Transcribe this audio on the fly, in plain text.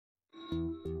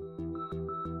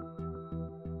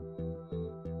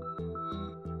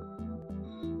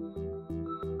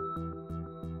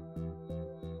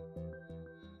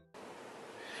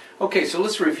Okay, so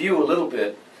let's review a little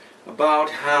bit about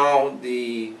how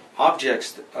the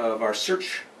objects of our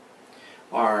search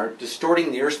are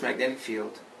distorting the Earth's magnetic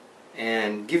field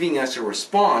and giving us a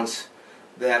response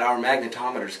that our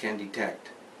magnetometers can detect.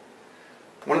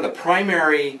 One of the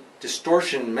primary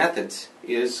distortion methods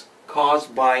is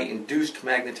caused by induced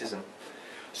magnetism.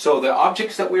 So the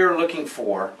objects that we are looking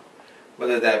for,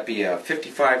 whether that be a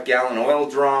 55-gallon oil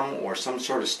drum or some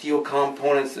sort of steel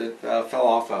components that fell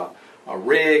off a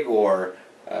rig or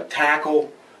a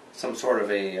tackle, some sort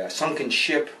of a sunken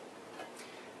ship,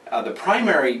 the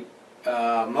primary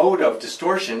mode of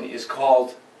distortion is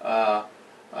called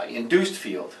induced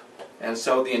field. And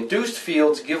so the induced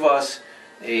fields give us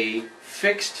a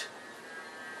fixed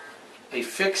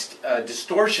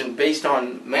distortion based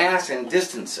on mass and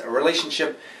distance, a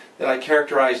relationship that I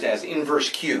characterized as inverse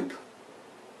cube.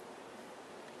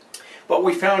 But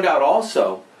we found out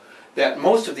also that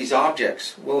most of these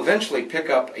objects will eventually pick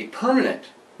up a permanent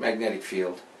magnetic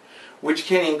field, which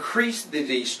can increase the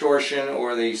distortion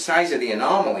or the size of the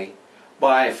anomaly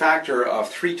by a factor of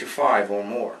 3 to 5 or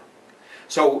more.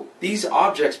 So these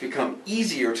objects become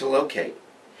easier to locate.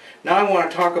 Now I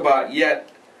want to talk about yet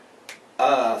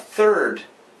a third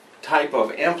type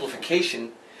of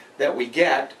amplification that we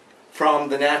get from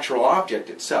the natural object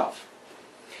itself.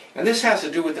 And this has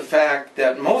to do with the fact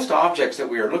that most objects that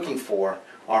we are looking for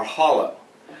are hollow.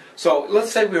 So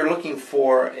let's say we are looking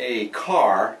for a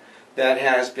car that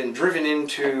has been driven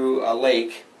into a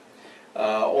lake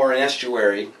or an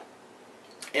estuary,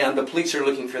 and the police are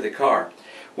looking for the car.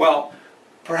 Well,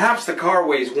 perhaps the car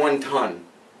weighs 1 ton.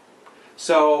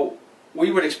 So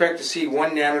we would expect to see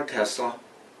 1 nanotesla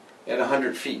at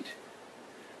 100 feet.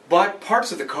 But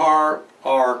parts of the car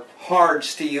are hard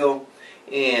steel,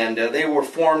 and they were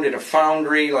formed in a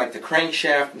foundry like the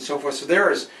crankshaft and so forth. So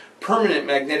there is permanent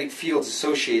magnetic fields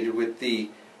associated with the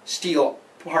steel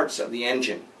parts of the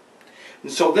engine.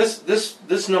 And so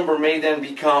this number may then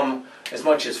become as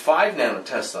much as 5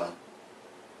 nanotesla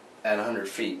at 100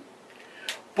 feet.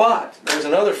 But there's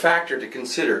another factor to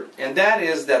consider, and that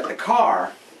is that the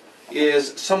car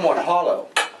is somewhat hollow.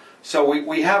 So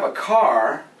we have a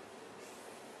car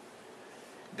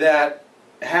that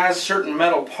has certain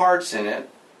metal parts in it,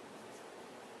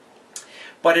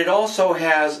 but it also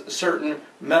has certain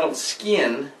metal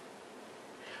skin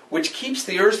which keeps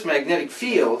the Earth's magnetic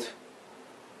field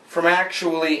from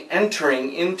actually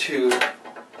entering into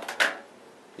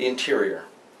the interior.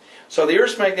 So the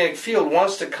Earth's magnetic field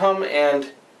wants to come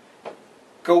and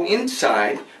go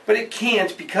inside, but it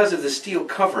can't because of the steel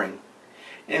covering.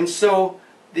 And so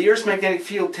the Earth's magnetic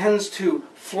field tends to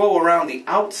flow around the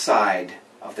outside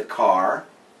of the car,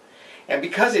 and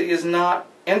because it is not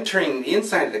entering the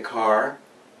inside of the car,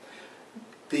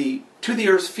 to the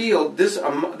Earth's field, this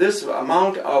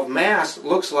amount of mass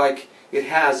looks like it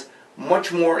has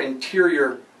much more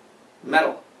interior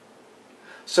metal.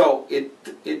 So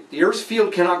the Earth's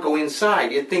field cannot go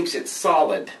inside. It thinks it's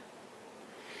solid.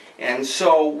 And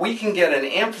so we can get an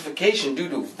amplification due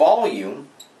to volume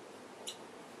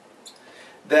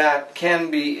that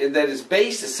is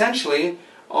based essentially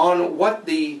on what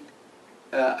the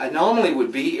anomaly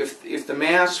would be if the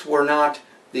mass were not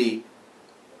the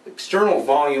external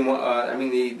volume,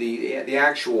 the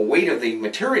actual weight of the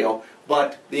material,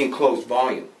 but the enclosed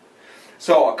volume.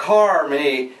 So a car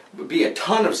may be a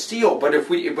ton of steel, but if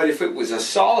it was a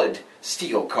solid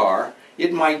steel car,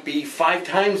 it might be 5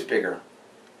 times bigger.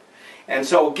 And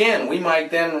so again, we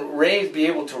might then be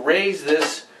able to raise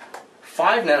this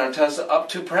 5 nanotesla up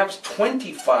to perhaps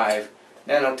 25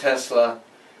 nanotesla,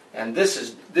 and this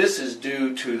is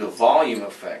due to the volume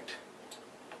effect.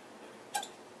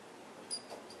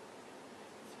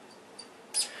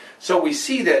 So we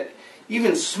see that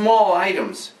even small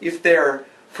items, if they're,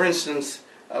 for instance,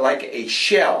 like a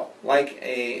shell, like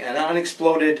an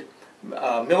unexploded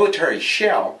military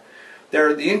shell,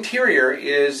 the interior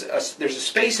is there's a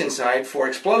space inside for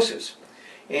explosives,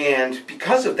 and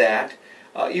because of that,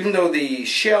 even though the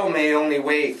shell may only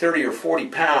weigh 30 or 40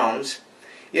 pounds,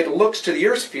 it looks to the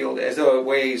Earth's field as though it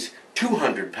weighs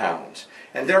 200 pounds,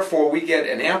 and therefore we get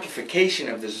an amplification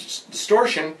of this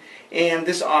distortion, and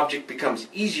this object becomes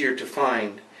easier to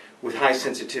find with high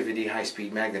sensitivity, high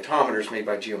speed magnetometers made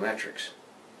by geometrics.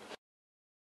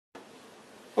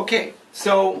 Okay,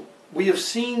 so we have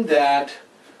seen that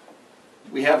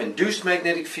we have induced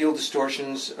magnetic field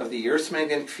distortions of the Earth's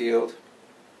magnetic field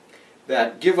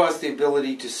that give us the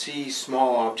ability to see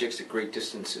small objects at great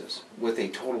distances with a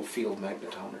total field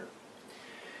magnetometer.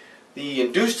 The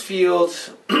induced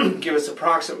fields give us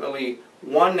approximately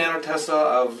 1 nanotesla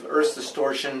of Earth's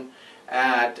distortion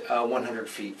at 100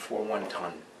 feet for 1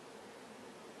 ton.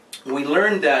 we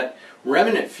learned that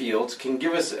remnant fields can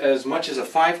give us as much as a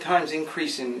 5 times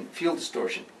increase in field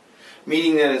distortion,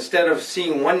 meaning that instead of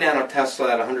seeing 1 nanotesla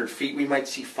at 100 feet, we might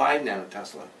see 5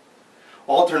 nanotesla.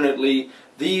 Alternately,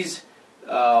 these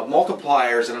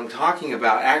multipliers that I'm talking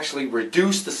about actually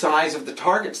reduce the size of the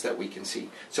targets that we can see.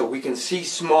 So we can see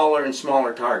smaller and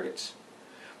smaller targets.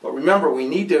 But remember, we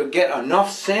need to get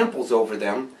enough samples over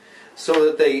them so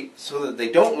that they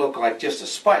don't look like just a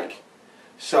spike.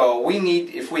 So we need,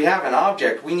 if we have an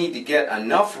object, we need to get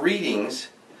enough readings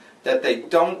that they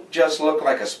don't just look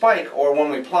like a spike, or when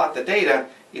we plot the data,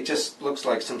 it just looks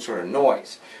like some sort of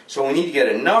noise. So we need to get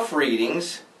enough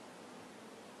readings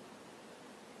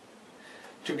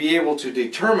to be able to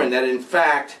determine that in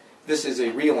fact this is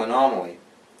a real anomaly.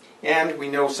 And we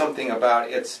know something about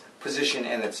its position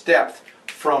and its depth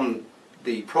from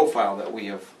the profile that we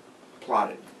have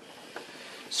plotted.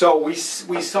 So we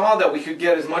saw that we could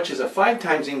get as much as a 5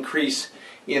 times increase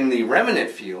in the remnant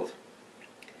field.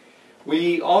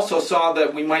 We also saw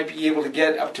that we might be able to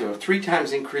get up to a 3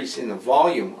 times increase in the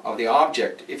volume of the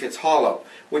object if it's hollow,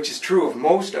 which is true of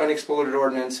most unexploded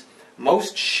ordnance,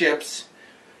 most ships,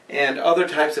 and other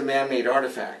types of man-made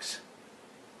artifacts,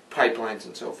 pipelines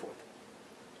and so forth.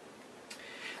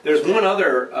 There's one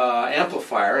other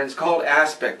amplifier, and it's called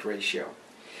aspect ratio.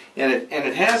 And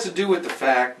it has to do with the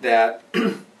fact that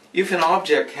if an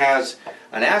object has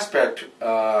an aspect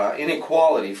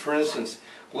inequality, for instance,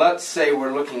 let's say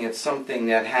we're looking at something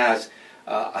that has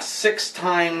it's 6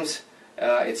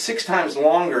 times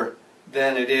longer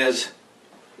than it is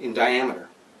in diameter.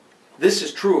 This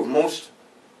is true of most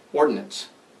ordnance.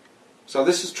 So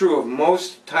this is true of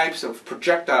most types of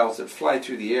projectiles that fly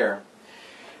through the air.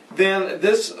 Then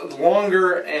this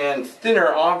longer and thinner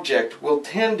object will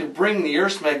tend to bring the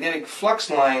Earth's magnetic flux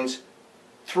lines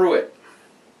through it.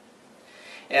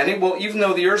 And it will, even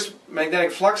though the Earth's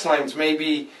magnetic flux lines may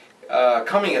be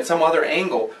coming at some other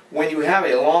angle, when you have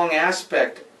a long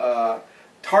aspect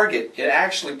target, it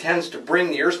actually tends to bring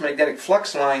the Earth's magnetic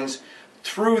flux lines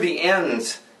through the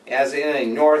ends, as in a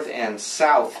north and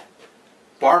south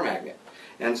bar magnet.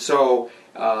 And so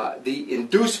the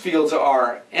induced fields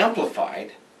are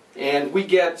amplified, and we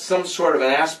get some sort of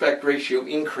an aspect ratio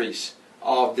increase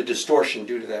of the distortion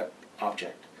due to that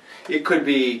object. It could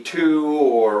be 2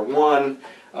 or 1.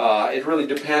 It really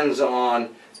depends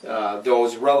on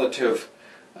those relative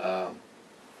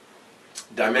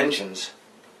dimensions,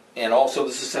 and also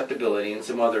the susceptibility and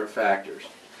some other factors.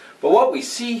 But what we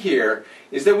see here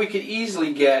is that we could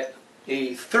easily get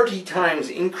a 30 times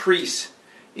increase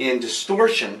in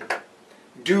distortion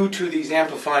due to these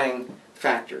amplifying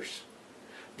factors.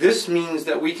 This means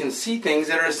that we can see things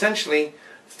that are essentially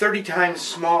 30 times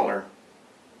smaller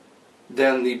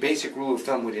than the basic rule of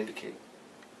thumb would indicate.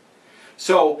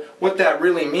 So what that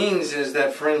really means is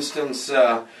that, for instance,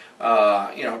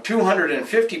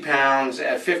 250 pounds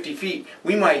at 50 feet,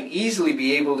 we might easily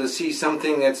be able to see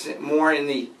something that's more in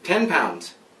the 10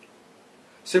 pounds.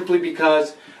 Simply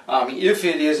because if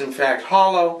it is in fact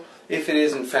hollow, if it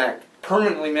is in fact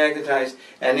permanently magnetized,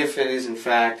 and if it is in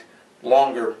fact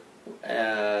longer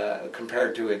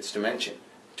compared to its dimension,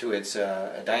 to its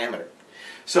diameter.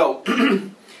 So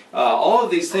all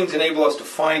of these things enable us to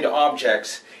find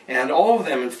objects, and all of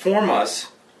them inform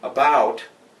us about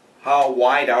how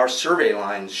wide our survey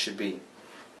lines should be.